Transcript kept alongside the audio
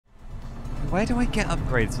Where do I get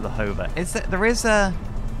upgrades for the hover? There is a...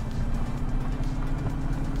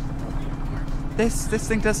 This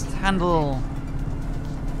thing does handle...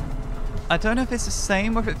 I don't know if it's the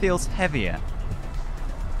same or if it feels heavier.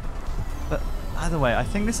 But either way, I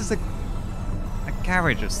think this is a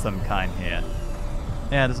garage of some kind here.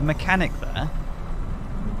 Yeah, there's a mechanic there.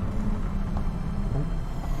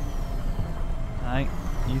 Right,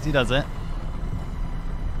 easy does it.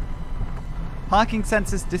 Parking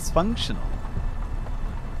sensor's dysfunctional.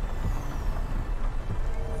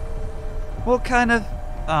 What kind of...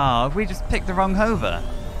 Oh, have we just picked the wrong hover?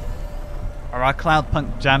 Or are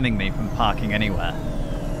Cloudpunk jamming me from parking anywhere?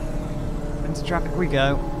 Into traffic we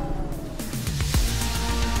go.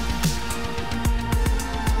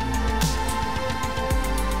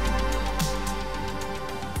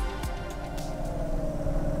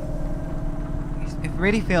 It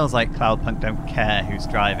really feels like Cloudpunk don't care who's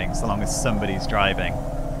driving so long as somebody's driving.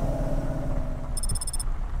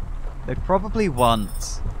 They probably want...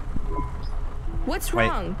 What's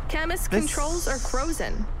wrong? Camus controls are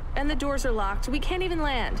frozen. And the doors are locked. We can't even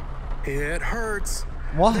land. It hurts.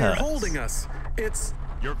 What They're hurts? holding us. It's...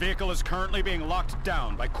 Your vehicle is currently being locked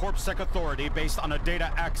down by CorpSec authority based on a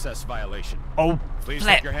data access violation. Oh, Please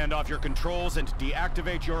flip. take your hand off your controls and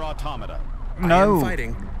deactivate your automata. No. I am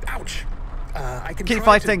fighting. Ouch. I can Keep try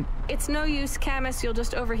fighting. It's no use, Camus. You'll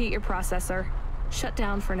just overheat your processor. Shut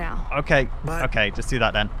down for now. Okay, But- okay, just do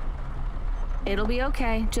that then. It'll be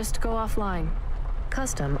okay. Just go offline.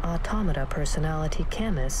 Custom automata personality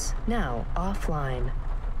Camus now offline.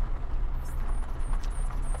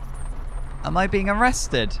 Am I being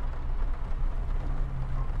arrested?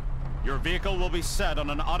 Your vehicle will be set on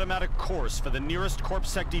an automatic course for the nearest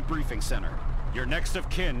CorpSec debriefing center. Your next of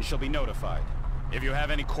kin shall be notified. If you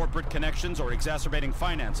have any corporate connections or exacerbating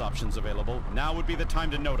finance options available, now would be the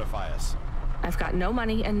time to notify us. I've got no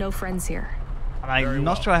money and no friends here. I'm Very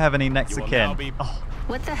not well. sure I have any next You of will now kin. be- Oh,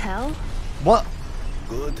 What the hell? what?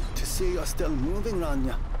 Good to see you're still moving,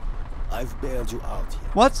 Rania. I've bailed you out here.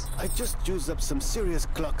 What? I just used up some serious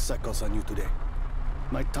clock cycles on you today.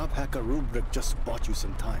 My top hacker Rubric just bought you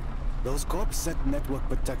some time. Those CorpSec network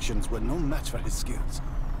protections were no match for his skills.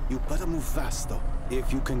 You better move fast, though.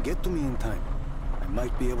 If you can get to me in time, I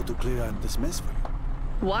might be able to clear out this mess for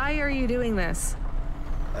you. Why are you doing this?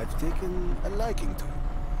 I've taken a liking to you.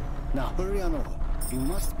 Now hurry on over. You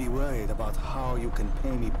must be worried about how you can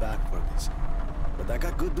pay me back for this. But I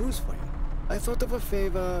got good news for you. I thought of a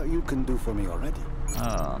favor you can do for me already.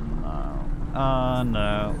 Oh no. Oh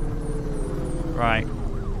no. Right.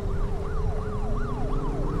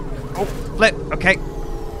 Oh, flip. Okay.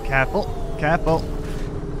 Careful. Careful.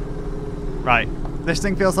 Right. This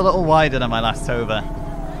thing feels a little wider than my last hover.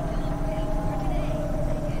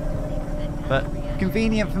 But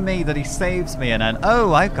convenient for me that he saves me and then,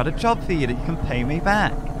 oh, I've got a job for you that you can pay me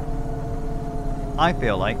back. I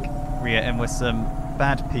feel like we're in with some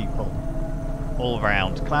bad people all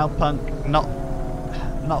round. Cloudpunk not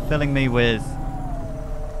filling me with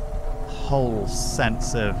a whole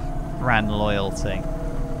sense of brand loyalty,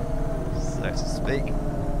 so to speak.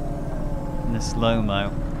 In this slow-mo,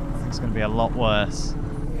 I think it's going to be a lot worse.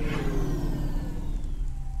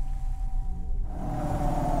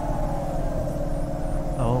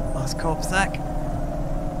 Oh, that's CorpSec.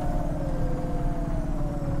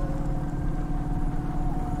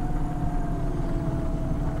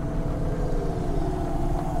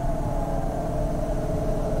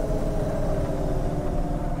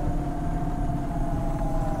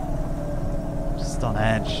 Just on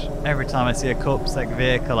edge. Every time I see a CorpSec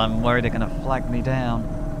vehicle, I'm worried they're going to flag me down.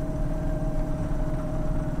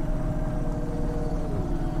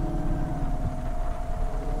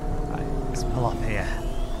 Right, let's pull up here.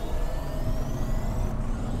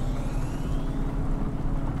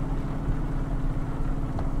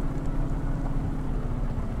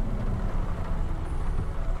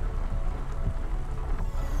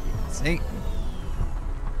 See?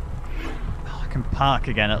 Oh, I can park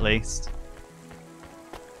again at least.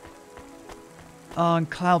 Oh, and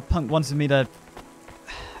Cloudpunk wanted me to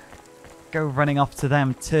go running off to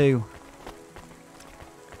them too.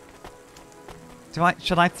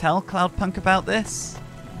 Should I tell Cloudpunk about this?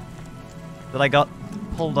 That I got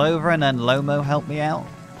pulled over and then Lomo helped me out?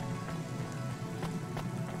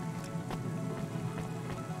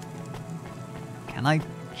 Can I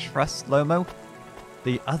trust Lomo?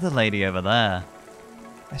 The other lady over there.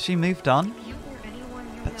 Has she moved on?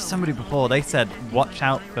 But somebody before, they said, watch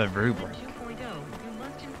out for Rubric.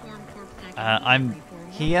 I'm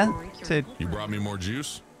here to... You brought me more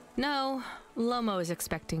juice? No, Lomo is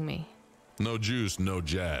expecting me. No juice, no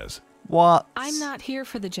jazz. What? I'm not here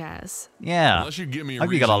for the jazz. Yeah. Unless you give me a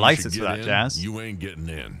Hope you got a reason license should for get that, in, Jazz. You ain't getting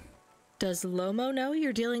in. Does Lomo know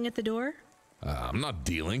you're dealing at the door? I'm not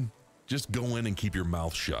dealing. Just go in and keep your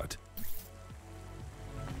mouth shut.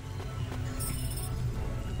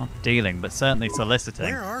 Not dealing, but certainly soliciting.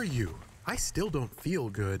 Where are you? I still don't feel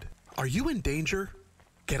good. Are you in danger?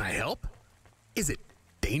 Can I help? Is it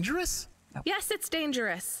dangerous? Yes, it's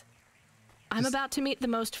dangerous. I'm about to meet the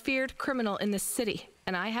most feared criminal in this city,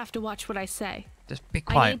 and I have to watch what I say. Just be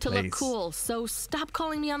I quiet, need to please. look cool, so stop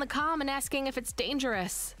calling me on the comm and asking if it's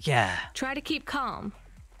dangerous. Yeah. Try to keep calm.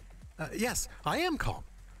 Yes, I am calm.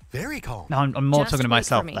 Very calm. No, I'm more Just talking to wait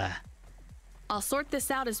myself for me. there. I'll sort this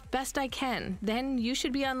out as best I can. Then you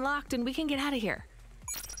should be unlocked and we can get out of here.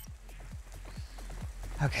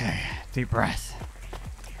 Okay, deep breath.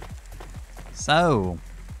 So,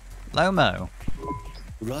 Lomo.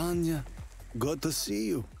 Rania, good to see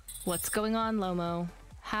you. What's going on, Lomo?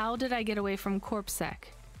 How did I get away from CorpSec?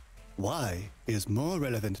 Why is more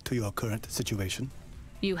relevant to your current situation?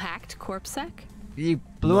 You hacked CorpSec? You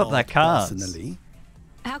blew up their Not cars. personally.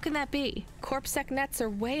 How can that be? CorpSec nets are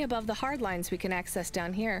way above the hard lines we can access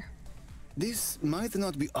down here. This might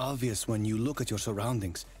not be obvious when you look at your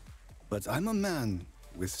surroundings, but I'm a man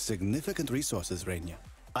with significant resources, Rania.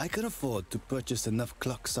 I can afford to purchase enough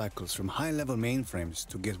clock cycles from high-level mainframes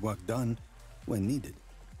to get work done when needed.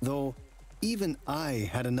 Though, even I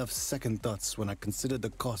had enough second thoughts when I considered the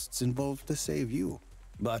costs involved to save you.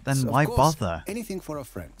 But Then of why course, bother? anything for a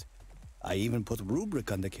friend. I even put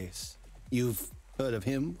Rubric on the case. You've heard of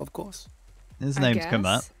him, of course? His I name's come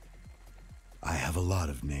up. guess. I have a lot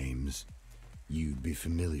of names. You'd be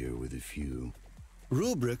familiar with a few.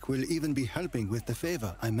 Rubric will even be helping with the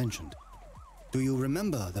favor I mentioned. Do you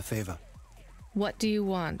remember the favor? What do you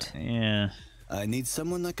want? Yeah. I need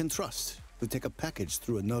someone I can trust to take a package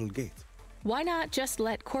through a null gate. Why not just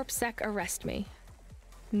let CorpSec arrest me?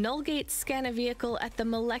 Null gates scan a vehicle at the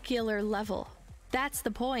molecular level. That's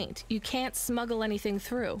the point. You can't smuggle anything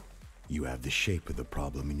through. You have the shape of the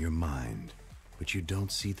problem in your mind, but you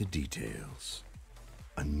don't see the details.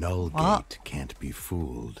 A null What? gate can't be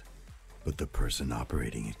fooled, but the person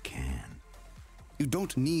operating it can. You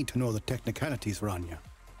don't need to know the technicalities, Rania.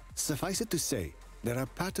 Suffice it to say, there are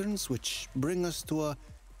patterns which bring us to a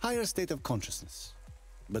higher state of consciousness.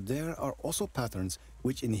 But there are also patterns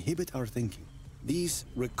which inhibit our thinking. These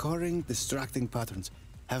recurring, distracting patterns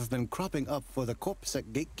have been cropping up for the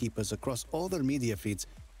CorpSec gatekeepers across all their media feeds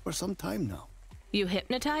for some time now. You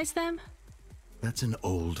hypnotize them? That's an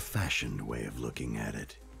old-fashioned way of looking at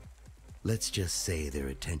it. Let's just say their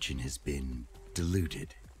attention has been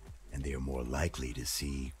diluted, and they are more likely to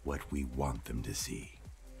see what we want them to see.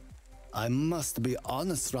 I must be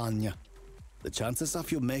honest, Rania. The chances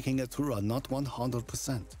of you making it through are not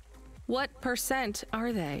 100%. What percent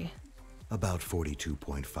are they? About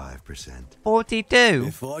 42.5%. 42.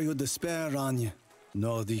 Before you despair, Rania,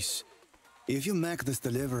 know this. If you make this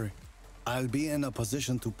delivery, I'll be in a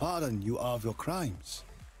position to pardon you of your crimes.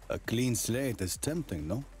 A clean slate is tempting,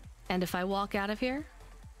 no? And if I walk out of here?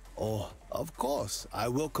 Oh, of course, I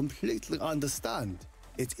will completely understand.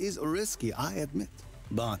 It is risky, I admit.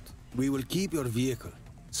 But we will keep your vehicle,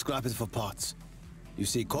 scrap it for parts. You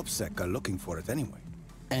see, CorpSec are looking for it anyway.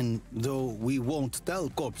 And though we won't tell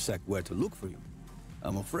CorpSec where to look for you,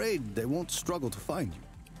 I'm afraid they won't struggle to find you.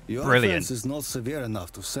 Your Brilliant. offense is not severe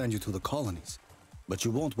enough to send you to the colonies, but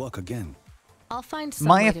you won't work again. I'll find some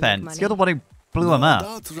My way to make offense. money. You're the one who blew him No up.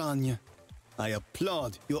 doubt, Rania. I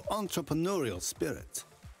applaud your entrepreneurial spirit.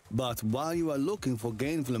 But while you are looking for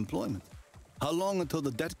gainful employment, how long until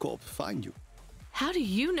the dead corps find you? How do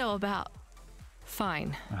you know about...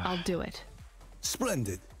 Fine, I'll do it.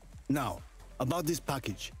 Splendid. Now, about this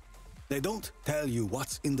package. They don't tell you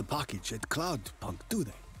what's in the package at Cloudpunk, do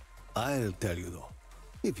they? I'll tell you though,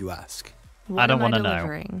 if you ask. What don't am wanna know.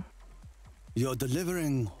 delivering? You're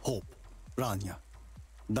delivering hope, Rania.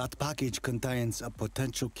 That package contains a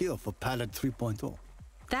potential cure for Pallet 3.0.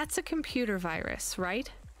 That's a computer virus, right?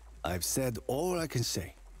 I've said all I can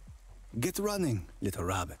say. Get running, little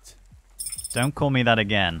rabbit. Don't call me that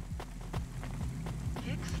again.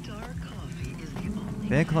 Kickstar coffee is the only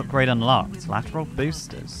Vehicle upgrade unlocked. Lateral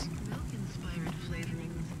boosters. milk-inspired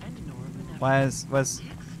flavorings and norepinephrine.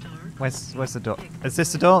 Where's the door? Is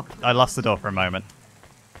this the door? I lost the door for a moment.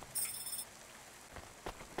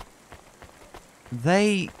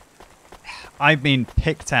 I've been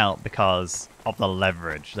picked out because of the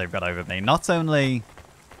leverage they've got over me. Not only...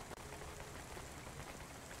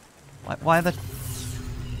 Why are the...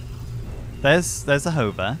 There's a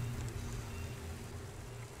hover.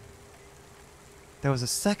 There was a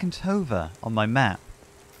second hover on my map.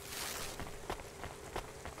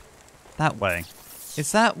 That way.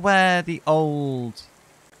 Is that where the old...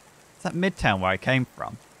 Is that Midtown where I came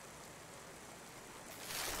from?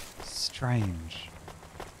 Strange.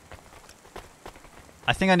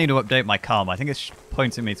 I think I need to update my comm. I think it's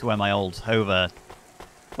pointing me to where my old hover...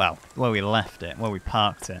 Well, where we left it, where we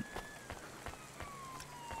parked it.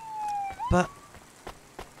 But...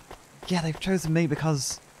 Yeah, they've chosen me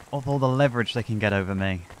because of all the leverage they can get over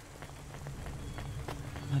me.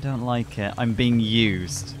 I don't like it. I'm being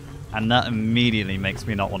used. And that immediately makes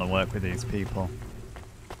me not want to work with these people.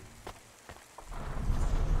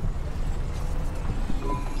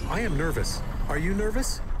 I am nervous. Are you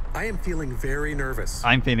nervous? I am feeling very nervous.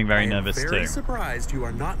 I'm feeling very nervous too. I'm very surprised you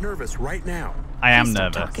are not nervous right now. I am Please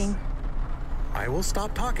stop nervous. talking. I will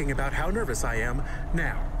stop talking about how nervous I am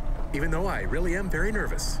now, even though I really am very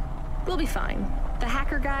nervous. We'll be fine. The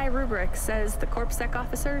hacker guy, Rubric, says the CorpSec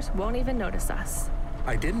officers won't even notice us.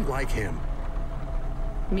 I didn't like him.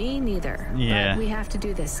 Me neither. Yeah. But we have to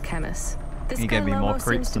do this, Chemist. This He guy gave me more Lomo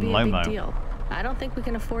creeps seems to than be a big Lomo. deal. I don't think we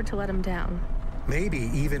can afford to let him down. Maybe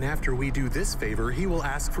even after we do this favor, he will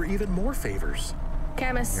ask for even more favors.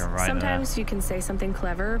 Chemist, You're right sometimes you can say something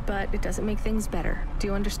clever, but it doesn't make things better. Do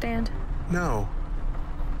you understand? No.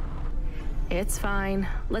 It's fine.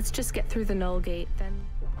 Let's just get through the null gate, then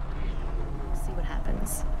see what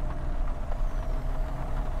happens.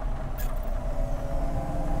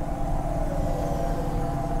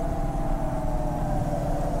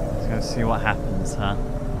 Let's go see what happens, huh?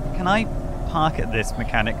 Can I park at this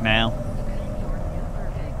mechanic now?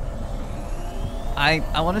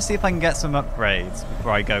 I want to see if I can get some upgrades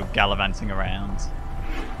before I go gallivanting around.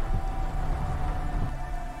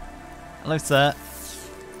 Hello, sir.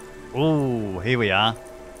 Ooh, here we are.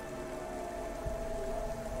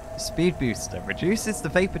 Speed booster reduces the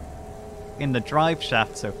vapor in the drive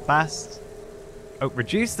shaft so fast. Oh,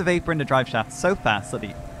 reduce the vapor in the drive shaft so fast that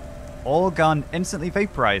the organ instantly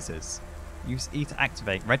vaporizes. Use E to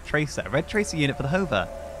activate red tracer, a red tracer unit for the hover.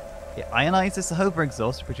 It ionizes the hover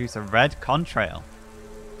exhaust to produce a red contrail.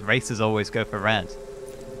 The racers always go for red.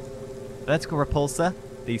 Vertical repulsor.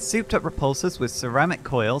 These souped up repulsors with ceramic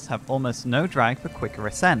coils have almost no drag for quicker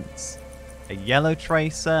ascents. A yellow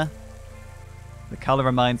tracer. The colour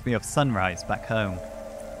reminds me of sunrise back home.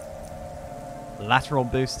 Lateral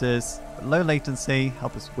boosters, with low latency,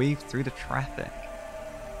 help us weave through the traffic.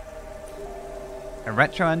 A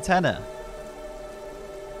retro antenna.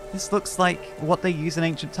 This looks like what they used in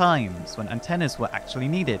ancient times, when antennas were actually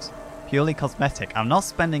needed. Purely cosmetic. I'm not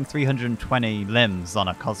spending 320 limbs on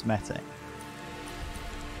a cosmetic.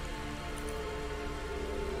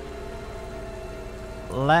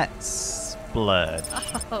 Let's splurge.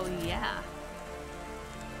 Oh, yeah.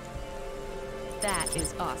 That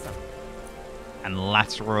is awesome. And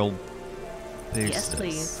lateral boosters. Yes,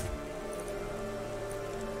 please.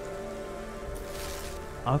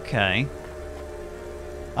 Okay.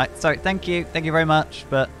 Sorry, thank you very much,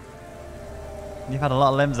 but you've had a lot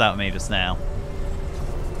of limbs out of me just now.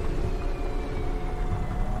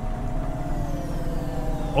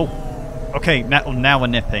 Oh, okay, now we're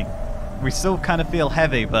nipping. We still kind of feel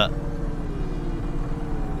heavy, but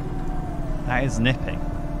that is nipping.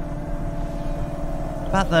 What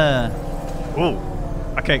about the...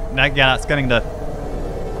 Oh, okay, now, yeah, that's getting the...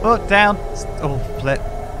 Oh, down. Oh, flip.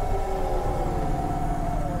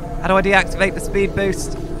 How do I deactivate the speed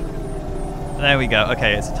boost? There we go.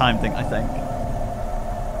 Okay, it's a time thing, I think.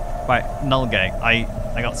 Right, null gate. I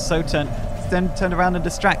got so turned around and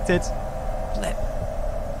distracted. Flip.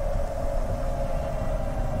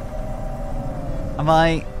 Am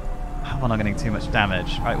I... Oh, I'm not getting too much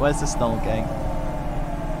damage. Right, where's this null gate?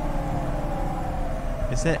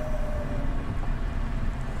 Is it?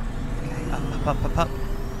 Okay, up.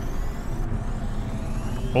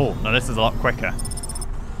 Oh, no, this is a lot quicker.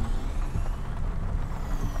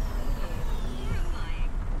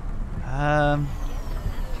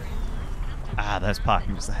 There's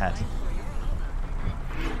parking just ahead.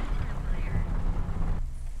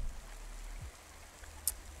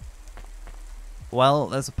 Well,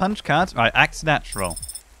 there's a punch card. Right, act natural.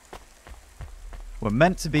 We're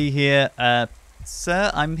meant to be here. Sir,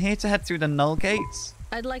 I'm here to head through the null gates.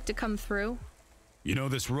 I'd like to come through. You know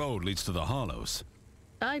this road leads to the Hollows.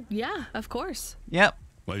 Yeah, of course. Yep.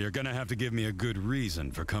 Well, you're gonna have to give me a good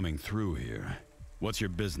reason for coming through here. What's your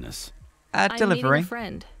business? I'm Delivery. meeting a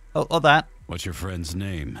friend. Oh, that. What's your friend's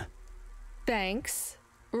name? Banks.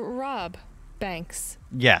 Rob Banks.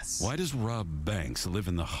 Yes. Why does Rob Banks live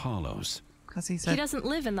in the Hollows? Because he He doesn't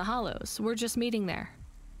live in the Hollows. We're just meeting there.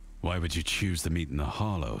 Why would you choose to meet in the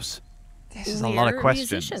Hollows? This is a lot of We're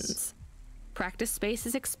questions. musicians. Practice space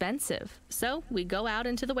is expensive, so we go out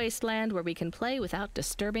into the wasteland where we can play without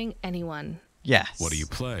disturbing anyone. Yes. What do you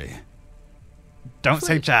play? Don't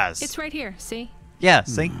say Flute. jazz. It's right here, see? Yeah,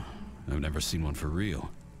 see? I've never seen one for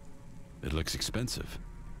real. It looks expensive.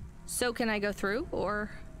 So can I go through,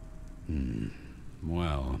 or?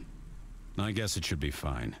 Well, I guess it should be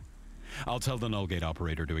fine. I'll tell the nullgate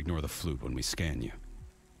operator to ignore the flute when we scan you.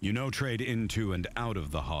 You know trade into and out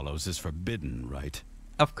of the hollows is forbidden, right?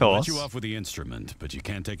 Of I'll let course. you off with the instrument, but you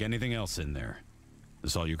can't take anything else in there.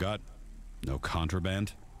 This all you got? No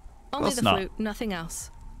contraband? Only course the not. flute, nothing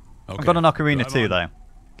else. Okay. I've got an ocarina drive too, on. though.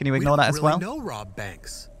 Can you We ignore don't that as really well? know Rob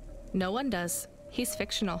Banks. No one does. He's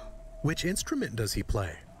fictional. Which instrument does he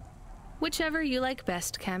play? Whichever you like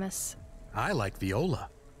best, Camus. I like viola.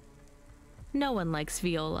 No one likes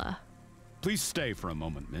viola. Please stay for a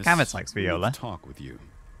moment, miss. Camus likes We need to viola. talk with you.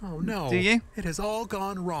 Oh no. Do you? It has all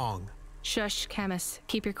gone wrong. Shush, Camus.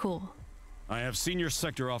 Keep your cool. I have Senior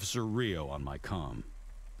Sector Officer Rio on my comm.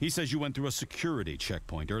 He says you went through a security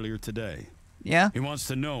checkpoint earlier today. Yeah? He wants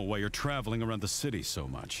to know why you're traveling around the city so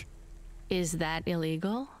much. Is that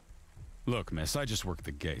illegal? Look, miss, I just work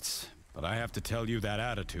the gates. But I have to tell you that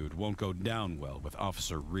attitude won't go down well with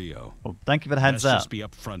Officer Rio. Well, thank you for the heads Let's up. just be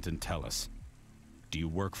upfront and tell us. Do you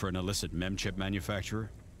work for an illicit memchip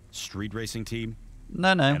manufacturer? Street racing team?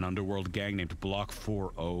 No, no. An underworld gang named Block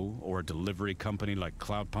 4O? Or a delivery company like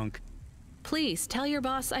Cloudpunk? Please, tell your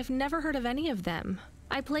boss I've never heard of any of them.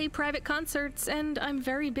 I play private concerts, and I'm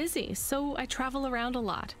very busy, so I travel around a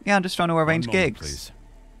lot. Yeah, I'm just trying to arrange One moment, gigs. please.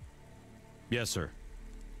 Yes, sir.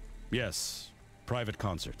 Yes, private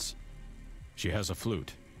concerts. She has a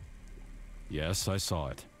flute. Yes, I saw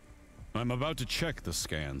it. I'm about to check the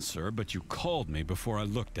scan, sir, but you called me before I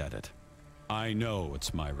looked at it. I know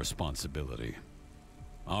it's my responsibility.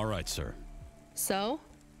 All right, sir. So?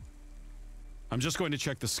 I'm just going to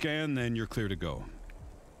check the scan, then you're clear to go.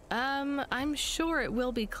 I'm sure it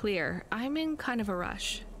will be clear. I'm in kind of a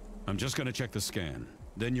rush. I'm just going to check the scan,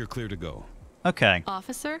 then you're clear to go. Okay.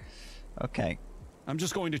 Officer? Okay. I'm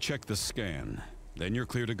just going to check the scan, then you're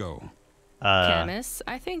clear to go. Camus,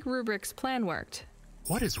 I think Rubric's plan worked.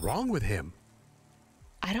 What is wrong with him?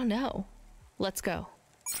 I don't know. Let's go.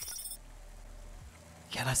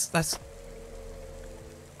 Yeah, that's...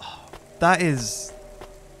 Oh, that is...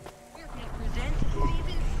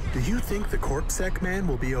 Do you think the Corpsec man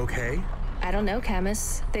will be okay? I don't know,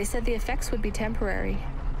 Camus. They said the effects would be temporary.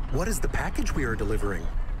 What is the package we are delivering?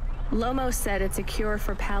 Lomo said it's a cure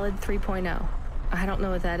for Pallid 3.0. I don't know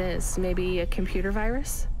what that is. Maybe a computer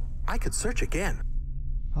virus? I could search again.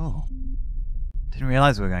 Oh. Didn't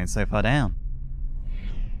realize we were going so far down.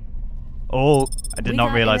 Oh, I did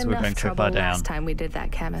not realize we were going so far down. Last time we did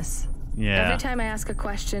that, Camus. Yeah. Every time I ask a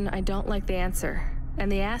question, I don't like the answer. And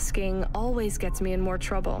the asking always gets me in more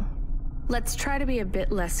trouble. Let's try to be a bit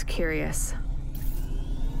less curious.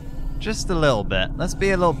 Just a little bit. Let's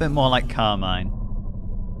be a little bit more like Carmine.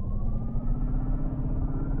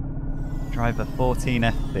 Driver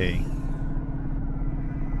 14FB.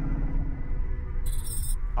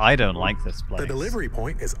 I don't like this place. The delivery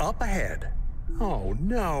point is up ahead. Oh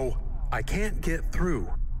no, I can't get through.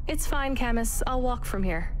 It's fine, Camus. I'll walk from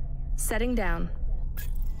here. Setting down.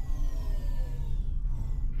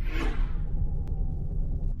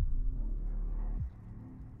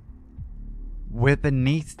 We're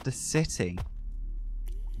beneath the city.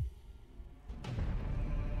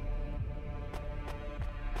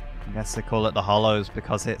 I guess they call it the Hollows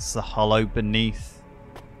because it's the hollow beneath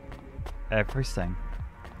everything.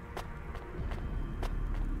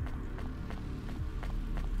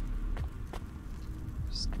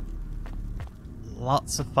 Just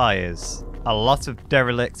lots of fires. A lot of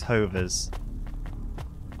derelict hovers.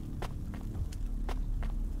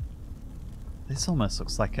 This almost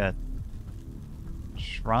looks like a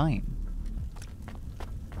shrine.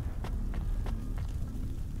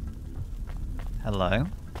 Hello?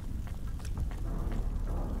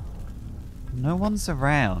 No one's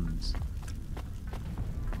around.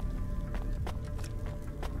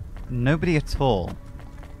 Nobody at all.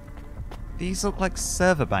 These look like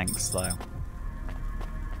server banks, though.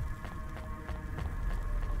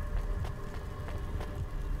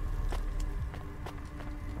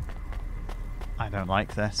 I don't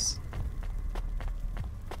like this.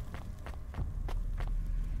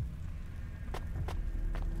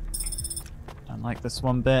 Don't like this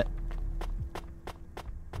one bit.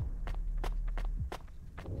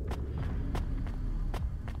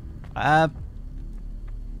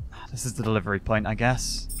 This is the delivery point, I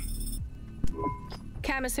guess.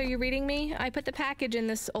 Camus, are you reading me? I put the package in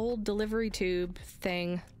this old delivery tube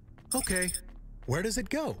thing. Okay, where does it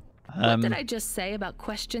go? What did I just say about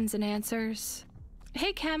questions and answers?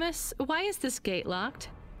 Hey, Camus, why is this gate locked?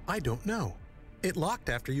 I don't know. It locked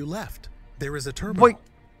after you left. There is a terminal. Wait.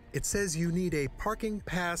 It says you need a parking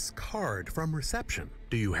pass card from reception.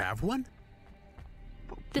 Do you have one?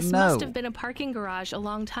 This No. must have been a parking garage a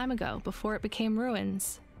long time ago, before it became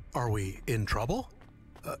ruins. Are we in trouble?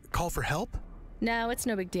 Call for help? No, it's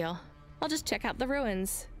no big deal. I'll just check out the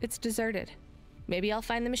ruins. It's deserted. Maybe I'll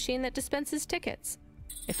find the machine that dispenses tickets.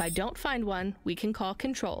 If I don't find one, we can call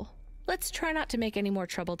Control. Let's try not to make any more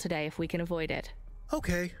trouble today if we can avoid it.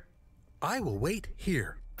 Okay. I will wait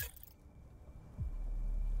here.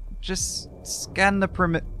 Just scan the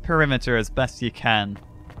perimeter as best you can,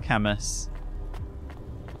 Camus.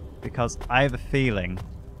 Because I have a feeling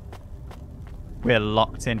we're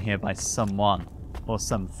locked in here by someone or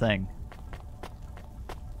something.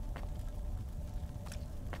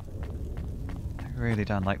 I really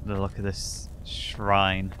don't like the look of this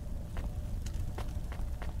shrine.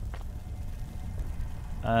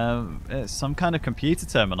 It's some kind of computer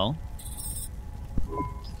terminal.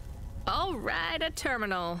 All right, a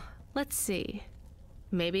terminal. Let's see.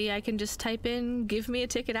 Maybe I can just type in, give me a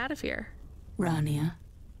ticket out of here. Rania,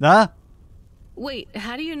 Ah! Wait,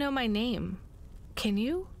 how do you know my name? Can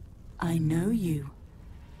you? I know you.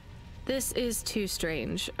 This is too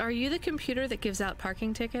strange. Are you the computer that gives out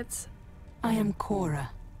parking tickets? I am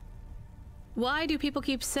Cora. Why do people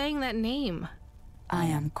keep saying that name? I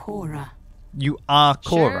am Cora. You are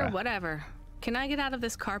Cora. Sure, whatever. Can I get out of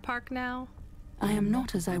this car park now? I am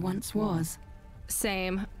not as I once was.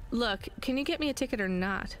 Same. Look, can you get me a ticket or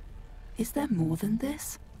not? Is there more than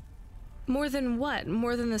this? More than what?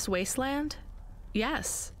 More than this wasteland?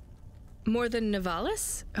 Yes. More than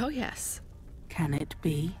Nivalis? Oh, yes. Can it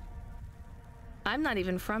be? I'm not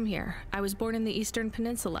even from here. I was born in the Eastern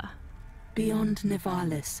Peninsula. Beyond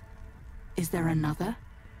Nivalis. Is there another?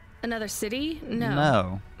 Another city? No.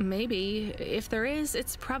 No. Maybe. If there is,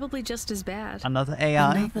 it's probably just as bad. Another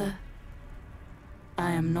AI? Another.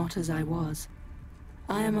 I am not as I was.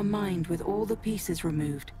 I am a mind with all the pieces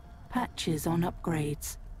removed, patches on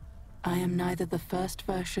upgrades. I am neither the first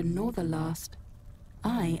version nor the last.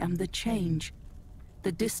 I am the change,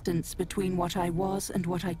 the distance between what I was and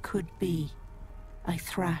what I could be. I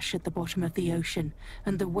thrash at the bottom of the ocean,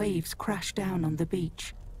 and the waves crash down on the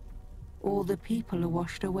beach. All the people are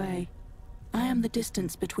washed away. I am the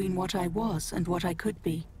distance between what I was and what I could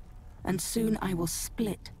be. And soon I will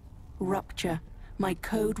split, rupture. My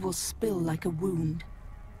code will spill like a wound.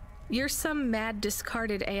 You're some mad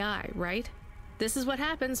discarded AI, right? This is what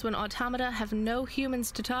happens when automata have no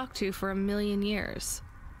humans to talk to for 1,000,000 years.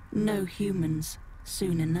 No humans,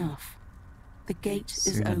 soon enough. The gate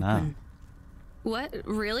is open. What?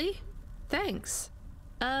 Really? Thanks.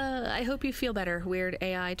 I hope you feel better, weird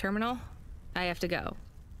AI terminal. I have to go.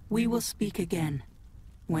 We will speak again.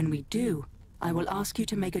 When we do, I will ask you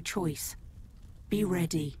to make a choice. Be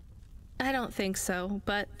ready. I don't think so,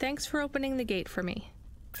 but thanks for opening the gate for me.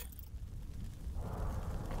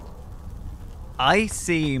 I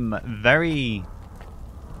seem very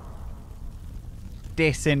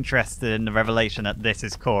disinterested in the revelation that this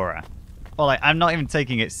is Cora. Or like, I'm not even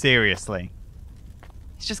taking it seriously.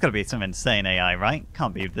 It's just gotta be some insane AI, right?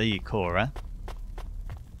 Can't be the Cora.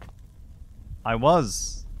 I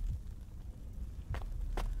was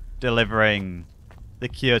delivering the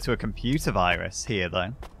cure to a computer virus here,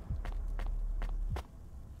 though.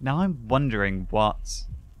 Now I'm wondering what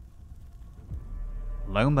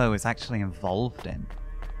Lomo is actually involved in.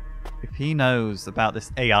 If he knows about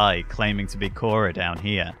this AI claiming to be Cora down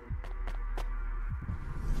here.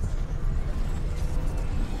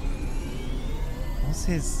 What's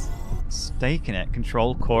his stake in it?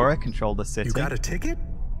 Control Cora? Control the city? You got a ticket?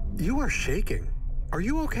 You are shaking. Are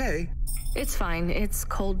you okay? It's fine. It's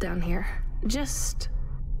cold down here. Just...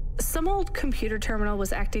 some old computer terminal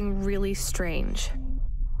was acting really strange.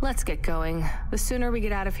 Let's get going. The sooner we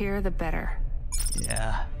get out of here, the better.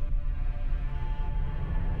 Yeah.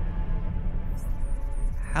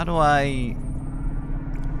 How do I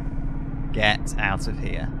get out of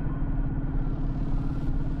here?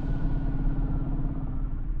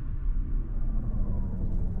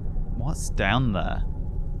 What's down there?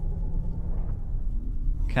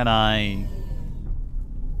 Can I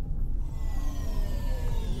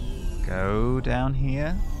go down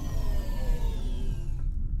here?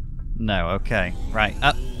 No, okay. Right,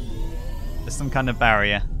 up. There's some kind of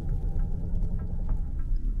barrier.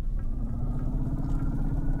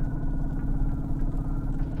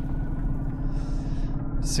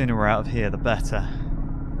 The sooner we're out of here, the better.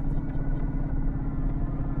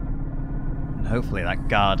 And hopefully that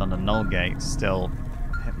guard on the null gate still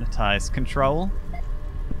hypnotized. Control.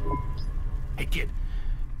 Hey, kid.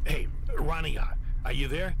 Hey, Ronnie, are you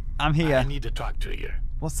there? I'm here. I need to talk to you.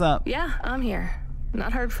 What's up? Yeah, I'm here.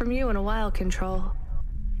 Not heard from you in a while, Control.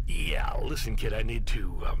 Yeah, listen, kid, I need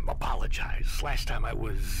to apologize. Last time I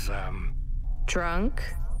was, Drunk?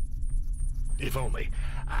 If only.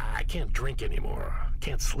 I can't drink anymore.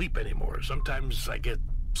 Can't sleep anymore. Sometimes I get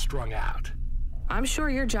strung out. I'm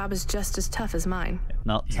sure your job is just as tough as mine.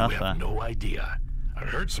 Not tougher. You have no idea. I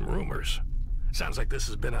heard some rumors. Sounds like this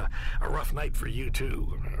has been a rough night for you,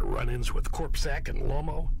 too. Run-ins with Corpsec and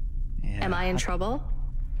Lomo. Yeah. Am I in trouble?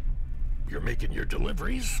 You're making your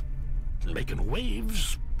deliveries, making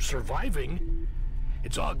waves, surviving.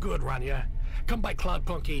 It's all good, Rania. Come by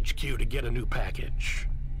Cloudpunk HQ to get a new package.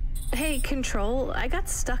 Hey, Control, I got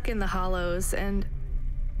stuck in the hollows and...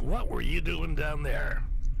 What were you doing down there?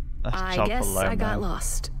 I guess I got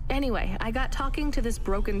lost. Anyway, I got talking to this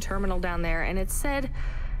broken terminal down there, and it said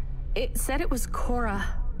it was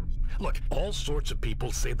Cora. Look, all sorts of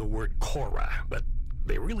people say the word Cora, but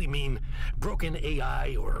they really mean broken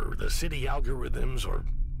AI or the city algorithms or,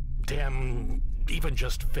 damn, even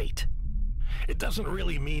just fate. It doesn't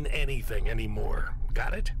really mean anything anymore.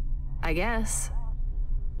 Got it? I guess.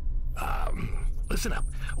 Listen up.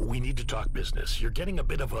 We need to talk business. You're getting a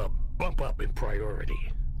bit of a bump up in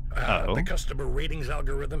priority. The customer ratings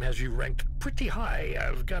algorithm has you ranked pretty high.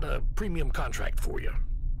 I've got a premium contract for you.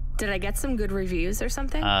 Did I get some good reviews or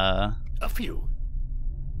something? A few.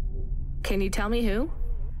 Can you tell me who?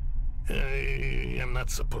 I'm not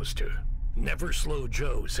supposed to. Never Slow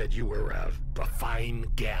Joe said you were a fine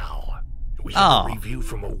gal. We had a review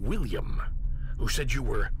from a William, who said you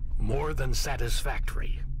were more than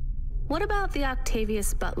satisfactory. What about the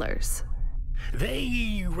Octavius Butlers?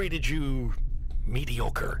 They rated you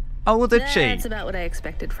mediocre. Oh, well, did she? That's about what I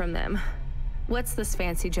expected from them. What's this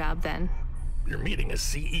fancy job then? You're meeting a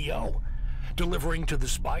CEO, delivering to the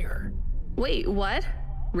Spire. Wait, what?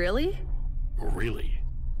 Really? Really?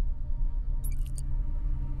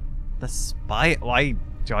 The Spire? Why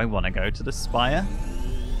do I want to go to the Spire?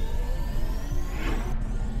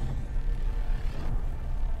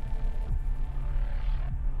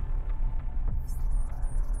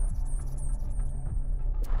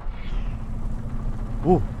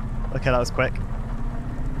 Ooh, okay, that was quick.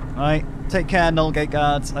 Alright, take care, Nullgate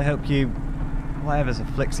guards. I hope whatever's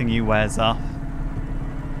afflicting you wears off.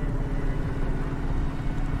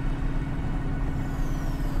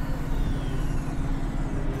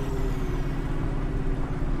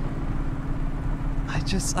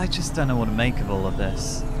 I just don't know what to make of all of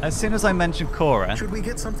this. As soon as I mentioned Cora... Should we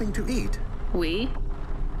get something to eat? We?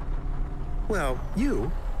 Well,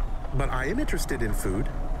 you. But I am interested in food.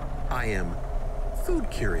 I am food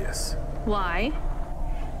curious. Why?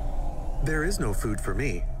 There is no food for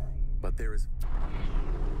me, but there is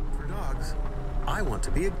for dogs. I want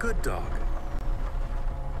to be a good dog.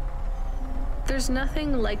 There's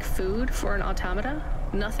nothing like food for an automata?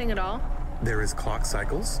 Nothing at all? There is clock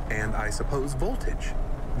cycles, and I suppose voltage.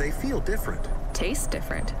 They feel different. Taste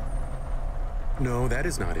different. No, that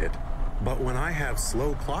is not it. But when I have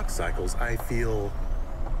slow clock cycles, I feel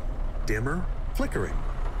dimmer, flickering.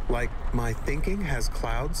 Like my thinking has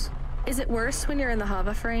clouds. Is it worse when you're in the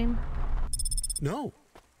Hava frame? No.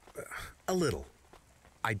 A little.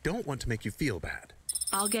 I don't want to make you feel bad.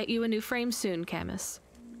 I'll get you a new frame soon, Camus.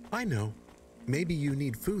 I know. Maybe you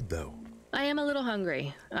need food, though. I am a little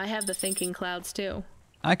hungry. I have the thinking clouds, too.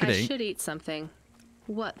 I I should eat something.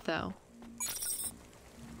 What, though?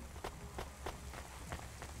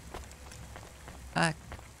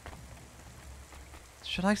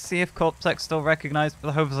 Should I see if Corpsec still recognized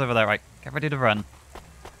the Hover's over there? Right, get ready to run.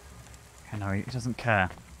 Okay, no, he doesn't care.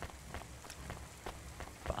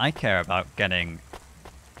 But I care about getting,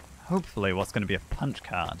 hopefully, what's going to be a punch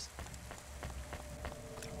card.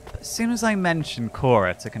 But as soon as I mention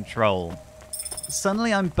Cora to Control,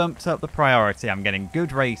 suddenly I'm bumped up the priority. I'm getting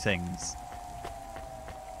good ratings.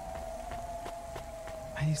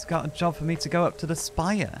 And he's got a job for me to go up to the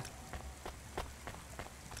Spire.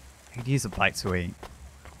 I could use a bite to eat.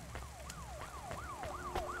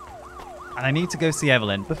 And I need to go see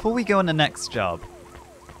Evelyn. Before we go on the next job,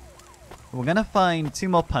 we're going to find 2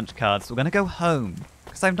 more punch cards. We're going to go home.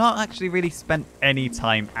 Because I've not actually really spent any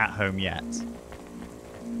time at home yet.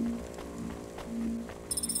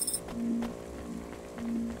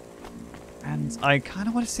 And I kind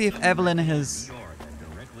of want to see if Evelyn has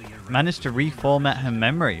managed to reformat her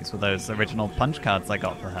memories with those original punch cards I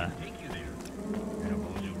got for her.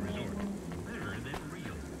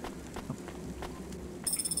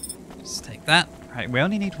 Just take that. Right, we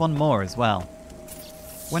only need 1 more as well.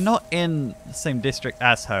 We're not in the same district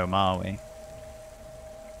as home, are we?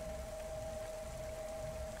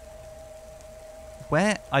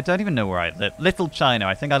 Where? I don't even know where I live. Little China.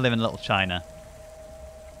 I think I live in Little China.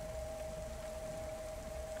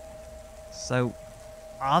 So,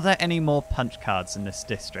 are there any more punch cards in this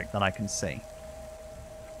district that I can see?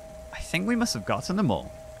 I think we must have gotten them all.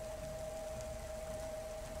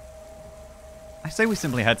 I say we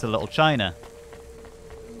simply head to Little China.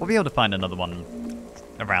 We'll be able to find another one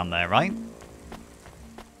around there, right?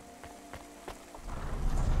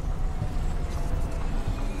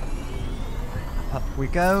 Up we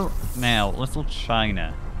go. Now, Little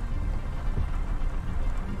China.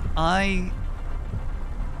 I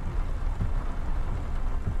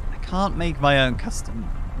can't make my own custom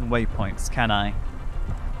waypoints, can I?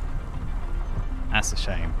 That's a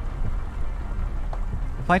shame.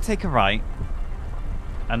 If I take a right,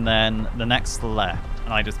 and then the next left,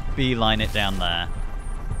 and I just beeline it down there.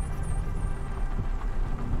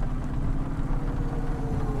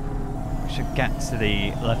 We should get to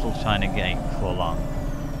the Little China Gate before long.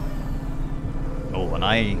 Oh, and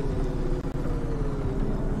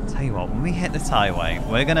tell you what, when we hit this highway,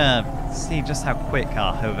 we're gonna see just how quick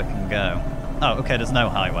our hover can go. Oh, okay, there's no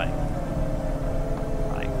highway.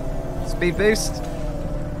 Right. Speed boost.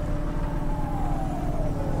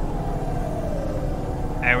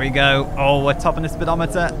 There we go. Oh, we're topping the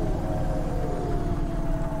speedometer.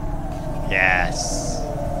 Yes.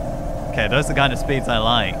 Okay, those are the kind of speeds I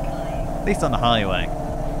like. At least on the highway.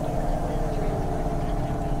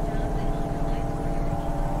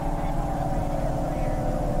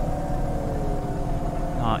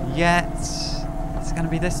 Not yet. Is it going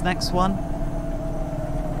to be this next one?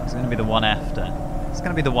 It's going to be the one after. It's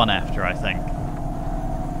going to be the one after, I think.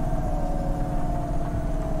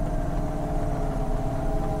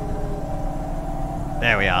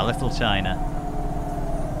 There we are, Little China.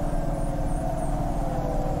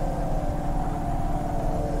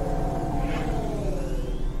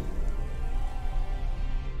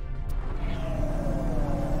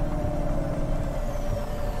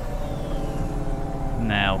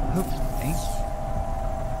 Now, hopefully...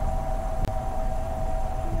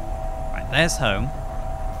 Right, there's home.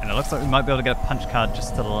 And it looks like we might be able to get a punch card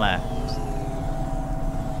just to the left.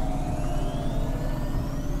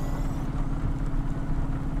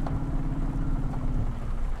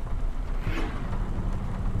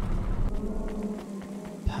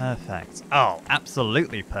 Perfect. Oh,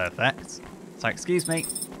 absolutely perfect. So, excuse me.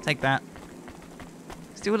 Take that.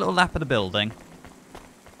 Let's do a little lap of the building.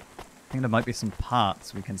 I think there might be some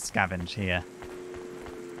parts we can scavenge here.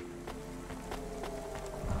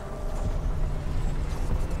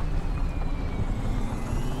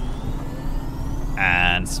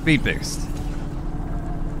 And speed boost.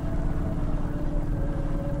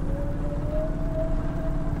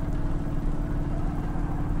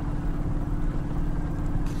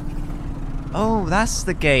 Oh, that's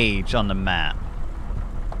the gauge on the map.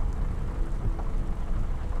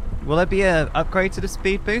 Will there be an upgrade to the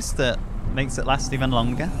speed boost that makes it last even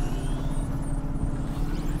longer?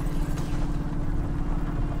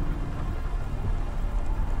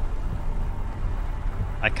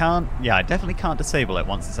 I can't... Yeah, I definitely can't disable it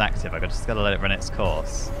once it's active. I've just got to let it run its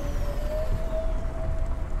course.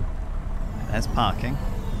 There's parking.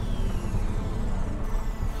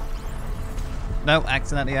 No,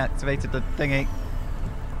 accidentally activated the thingy.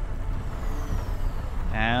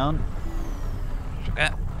 Down.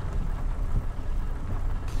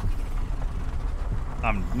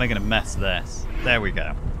 I'm making a mess of this. There we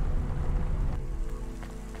go.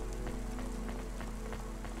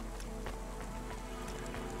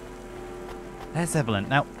 There's Evelyn.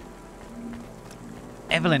 Now,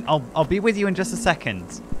 Evelyn, I'll be with you in just a second.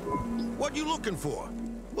 What you looking for?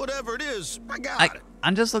 Whatever it is, I got it.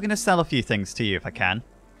 I'm just looking to sell a few things to you if I can.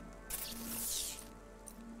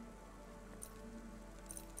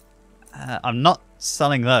 I'm not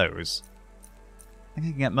selling those. I think I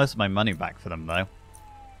can get most of my money back for them, though.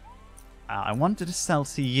 I wanted to sell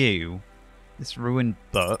to you this ruined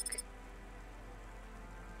book.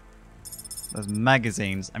 Those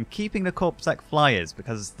magazines. I'm keeping the CorpSec flyers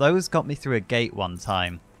because those got me through a gate one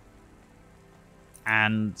time.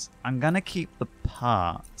 And I'm going to keep the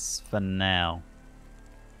parts for now.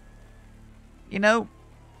 You know,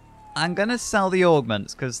 I'm going to sell the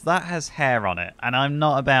augments because that has hair on it. And I'm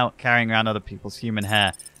not about carrying around other people's human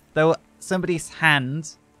hair. Though somebody's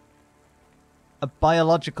hand, a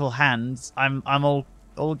biological hand, I'm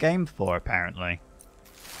all game for, apparently.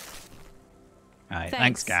 Alright,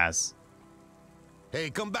 thanks, Gaz. Hey,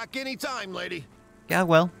 come back anytime, lady. Yeah,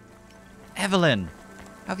 well. Evelyn,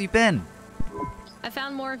 how have you been? I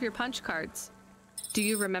found more of your punch cards. Do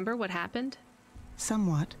you remember what happened?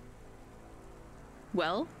 Somewhat.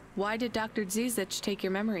 Well, why did Dr. Zizich take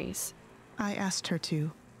your memories? I asked her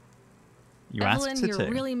to. You Evelyn, asked her you're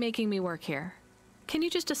to? really making me work here. Can you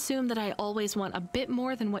just assume that I always want a bit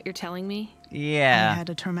more than what you're telling me? Yeah. I had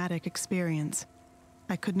a traumatic experience.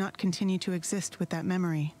 I could not continue to exist with that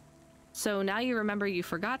memory. So now you remember you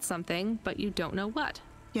forgot something, but you don't know what.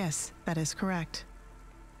 Yes, that is correct.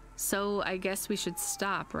 So I guess we should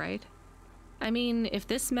stop, right? I mean, if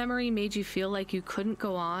this memory made you feel like you couldn't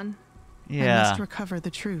go on... Yeah. I must recover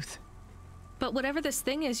the truth. But whatever this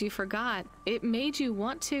thing is you forgot, it made you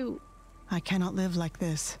want to... I cannot live like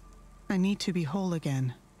this. I need to be whole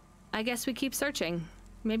again. I guess we keep searching.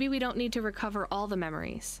 Maybe we don't need to recover all the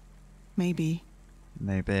memories. Maybe.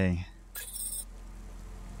 Maybe.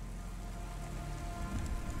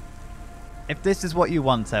 If this is what you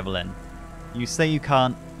want, Evelyn, you say you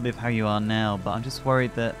can't live how you are now, but I'm just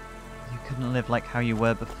worried that you couldn't live like how you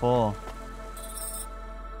were before.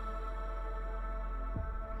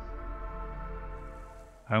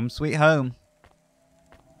 Home sweet home.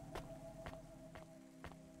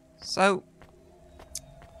 So,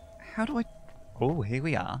 how do I... Oh, here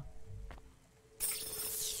we are.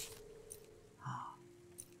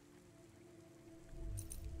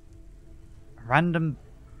 Random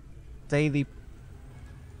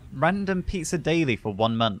pizza daily for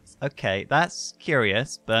 1 month. Okay, that's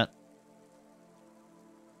curious, but...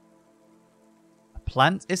 A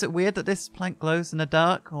plant? Is it weird that this plant glows in the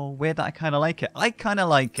dark, or weird that I kind of like it? I kind of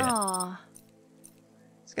like it. Aww.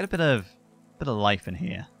 Let's get a bit of life in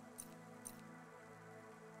here.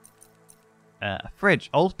 A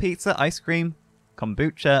fridge, old pizza, ice cream,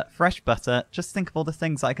 kombucha, fresh butter. Just think of all the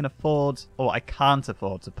things I can afford, or I can't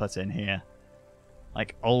afford to put in here.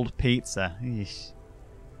 Like old pizza. Eesh.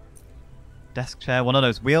 Desk chair, one of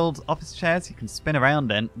those wheeled office chairs you can spin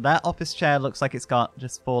around in. That office chair looks like it's got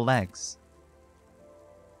just 4 legs.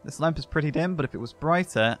 This lamp is pretty dim, but if it was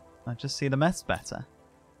brighter, I'd just see the mess better.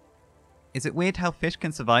 Is it weird how fish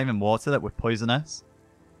can survive in water that would poison us?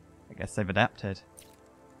 I guess they've adapted.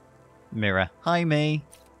 Mirror. Hi, me.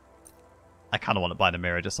 I kind of want to buy the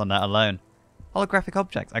mirror just on that alone. Holographic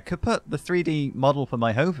objects. I could put the 3D model for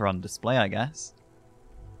my hover on display, I guess.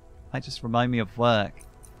 Might just remind me of work.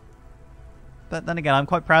 But then again, I'm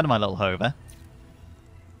quite proud of my little hover.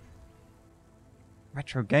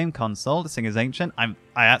 Retro game console. This thing is ancient. I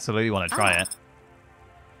absolutely want to try it.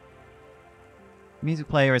 Music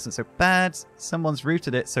player isn't so bad. Someone's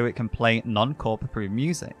routed it so it can play non-corp approved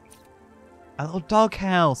music. A little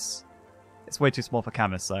doghouse. It's way too small for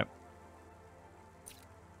cameras, though.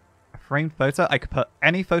 A framed photo. I could put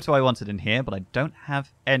any photo I wanted in here, but I don't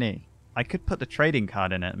have any. I could put the trading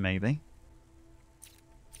card in it, maybe.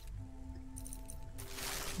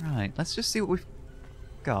 Right, let's just see what we've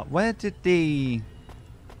got. Where did the...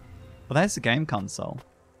 Well, there's the game console.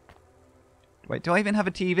 Wait, do I even have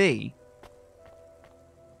a TV?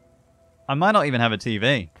 I might not even have a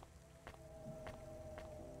TV.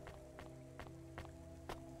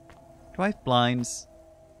 Do I have blinds?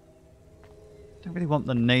 Don't really want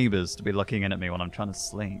the neighbours to be looking in at me when I'm trying to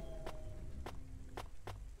sleep.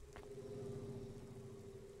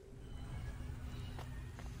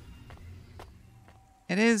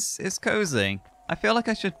 It's cozy. I feel like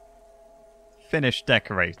I should finish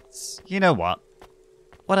decorates. You know what?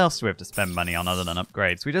 What else do we have to spend money on other than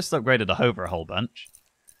upgrades? We just upgraded the hover a whole bunch.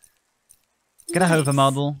 Get a hover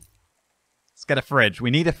model. Let's get a fridge.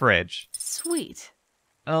 We need a fridge. Sweet.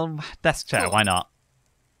 Desk chair, why not?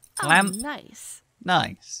 Oh, Lamp. nice.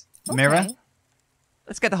 Nice. Okay. Mirror.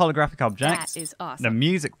 Let's get the holographic objects. That is awesome. The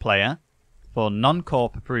music player for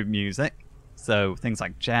non-corp approved music. So things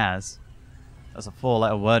like jazz. That's a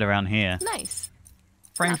 4-letter word around here. Nice.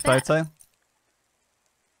 Framed photo.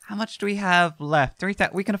 How much do we have left?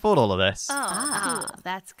 3,000. We can afford all of this. Oh, cool.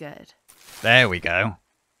 That's good. There we go.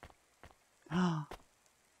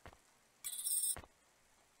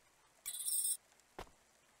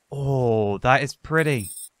 Oh, that is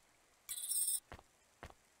pretty.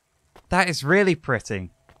 That is really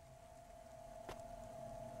pretty.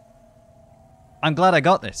 I'm glad I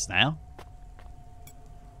got this now.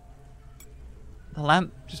 The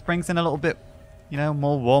lamp just brings in a little bit, you know,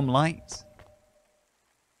 more warm light.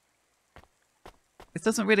 It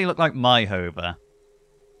doesn't really look like my hover.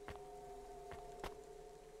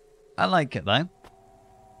 I like it though.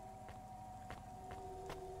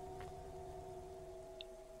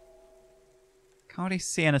 Can't really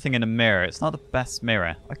see anything in the mirror. It's not the best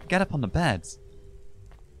mirror. I can get up on the bed.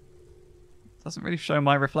 Doesn't really show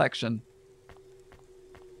my reflection.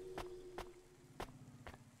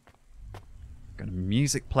 Got a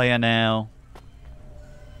music player now.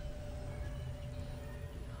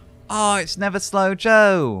 Oh, it's Never Slow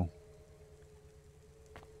Joe.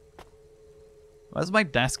 Where's my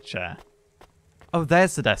desk chair? Oh,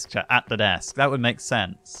 there's the desk chair at the desk. That would make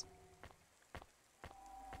sense.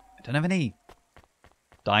 I don't have any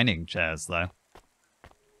dining chairs, though.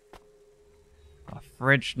 Got a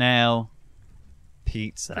fridge now.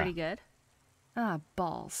 Pizza. Pretty good. Ah,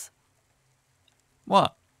 balls.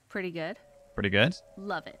 What? Pretty good. Pretty good.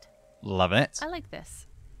 Love it. Love it. I like this.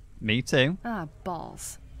 Me too. Ah,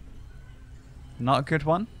 balls. Not a good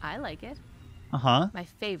one? I like it. Uh-huh. My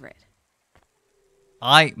favorite.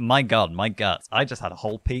 My god, my guts. I just had a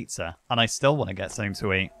whole pizza, and I still want to get something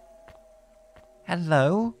to eat.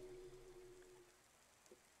 Hello?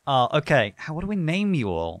 Oh, okay. What do we name you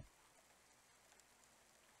all?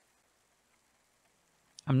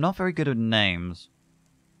 I'm not very good at names.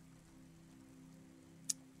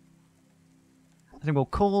 I think we'll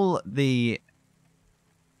call the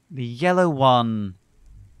yellow one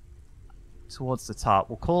towards the top.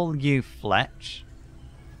 We'll call you Fletch.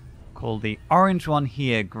 Call the orange one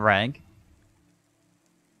here Greg.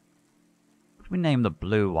 What do we name the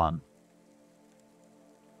blue one?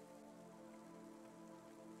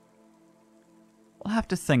 We'll have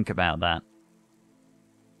to think about that.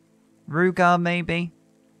 Rugar, maybe?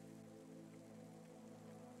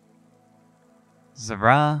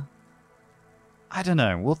 Zara? I don't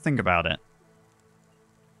know. We'll think about it.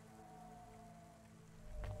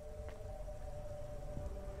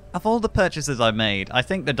 Of all the purchases I've made, I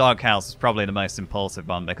think the doghouse is probably the most impulsive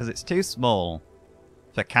one because it's too small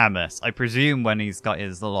for Camus. I presume when he's got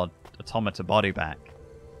his little automata body back.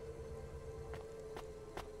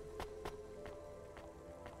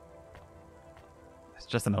 It's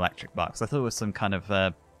just an electric box. I thought it was some kind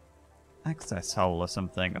of access hole or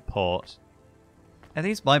something, a port. Are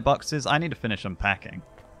these my boxes? I need to finish unpacking.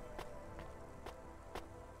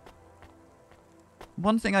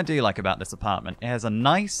 One thing I do like about this apartment, it has a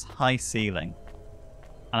nice high ceiling.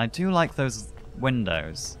 And I do like those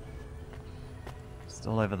windows. Just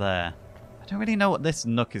all over there. I don't really know what this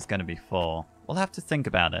nook is going to be for. We'll have to think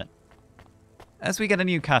about it. As we get a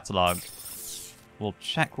new catalogue, we'll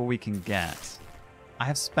check what we can get. I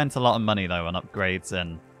have spent a lot of money though on upgrades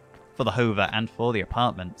and for the Hoover and for the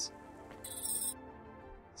apartment.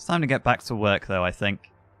 It's time to get back to work though, I think.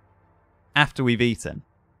 After we've eaten.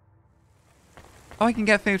 Oh, I can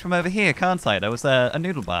get food from over here, can't I? There was a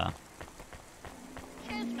noodle bar.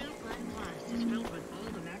 Chestnut Blood Plus is filled with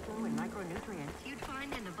all the macro and micronutrients you'd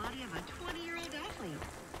find in the body of a 20-year-old athlete.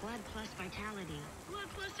 Blood plus vitality, blood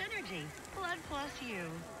plus energy, blood plus you.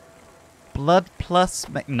 Blood plus...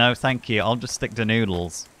 No, thank you. I'll just stick to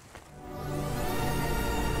noodles.